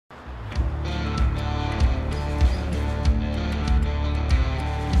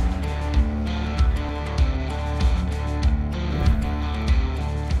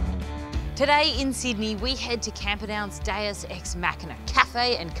Today in Sydney, we head to Camperdown's Deus Ex Machina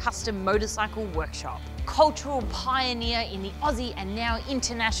cafe and custom motorcycle workshop. Cultural pioneer in the Aussie and now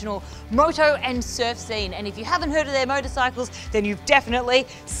international moto and surf scene. And if you haven't heard of their motorcycles, then you've definitely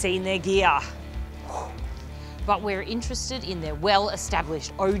seen their gear. But we're interested in their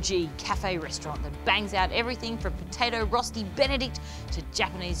well-established OG cafe restaurant that bangs out everything from potato rosti Benedict to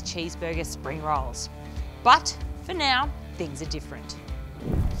Japanese cheeseburger spring rolls. But for now, things are different.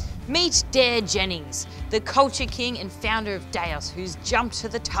 Meet Dare Jennings, the culture king and founder of Deus, who's jumped to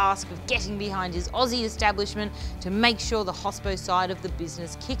the task of getting behind his Aussie establishment to make sure the hospo side of the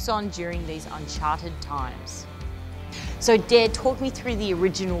business kicks on during these uncharted times. So Dare, talk me through the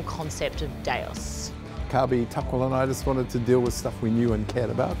original concept of Deus. Kabi, Tuckwell and I just wanted to deal with stuff we knew and cared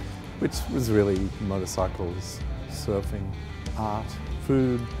about, which was really motorcycles, surfing, art,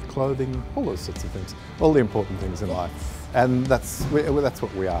 food, clothing, all those sorts of things, all the important things in life. And that's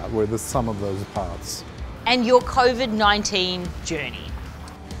what we are. We're the sum of those parts. And your COVID-19 journey?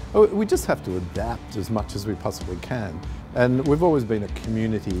 We just have to adapt as much as we possibly can. And we've always been a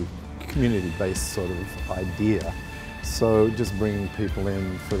community-based sort of idea. So just bringing people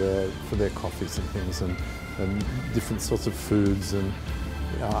in for their coffees and things and different sorts of foods. And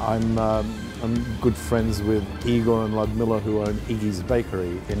I'm good friends with Igor and Ludmilla, who own Iggy's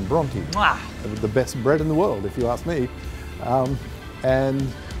Bakery in Bronte. Wow. The best bread in the world, if you ask me. And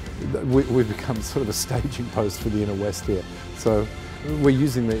we've become sort of a staging post for the inner west here. So we're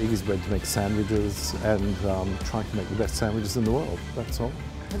using the Iggy's bread to make sandwiches and trying to make the best sandwiches in the world, that's all.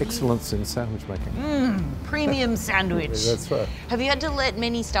 Excellence in sandwich making. Premium sandwich. That's right. Have you had to let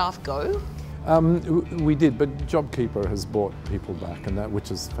many staff go? We did, but JobKeeper has brought people back, and which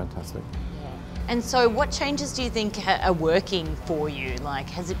is fantastic. And so what changes do you think are working for you? Like,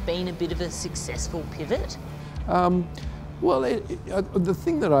 has it been a bit of a successful pivot? Well, the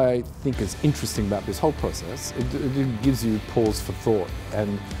thing that I think is interesting about this whole process, it gives you pause for thought,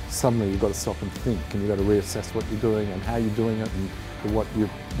 and suddenly you've got to stop and think, and you've got to reassess what you're doing and how you're doing it, and what the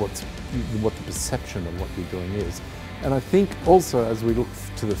perception of what you're doing is. And I think also as we look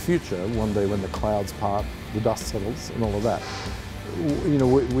to the future, one day when the clouds part, the dust settles, and all of that, you know,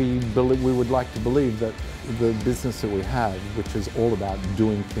 we would like to believe that the business that we have, which is all about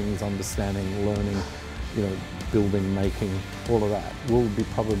doing things, understanding, learning, you know, building, making, all of that, will be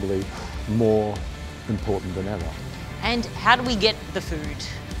probably more important than ever. And how do we get the food?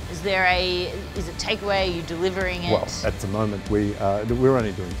 Is it takeaway? Are you delivering it? Well, at the moment we're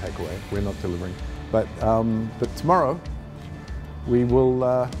only doing takeaway. We're not delivering. But tomorrow we will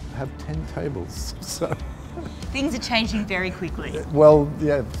have 10 tables. So things are changing very quickly. Well,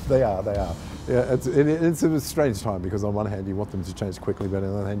 yeah, they are. Yeah, it's a strange time because on one hand you want them to change quickly, but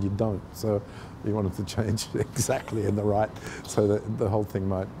on the other hand you don't. So you want them to change exactly in the right, so that the whole thing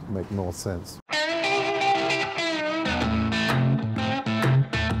might make more sense.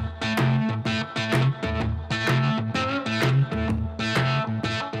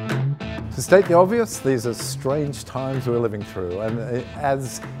 To state the obvious, these are strange times we're living through, and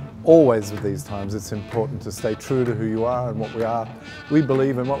as always with these times, it's important to stay true to who you are and what we are. We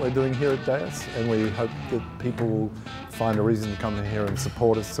believe in what we're doing here at Deus, and we hope that people will find a reason to come in here and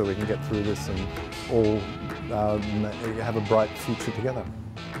support us so we can get through this and all have a bright future together.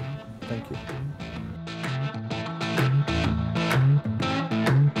 Thank you.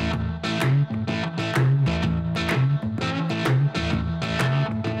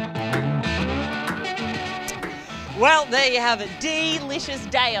 Well, there you have it, delicious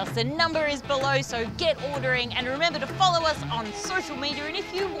Deus. The number is below, so get ordering, and remember to follow us on social media, and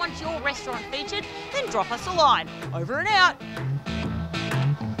if you want your restaurant featured, then drop us a line. Over and out.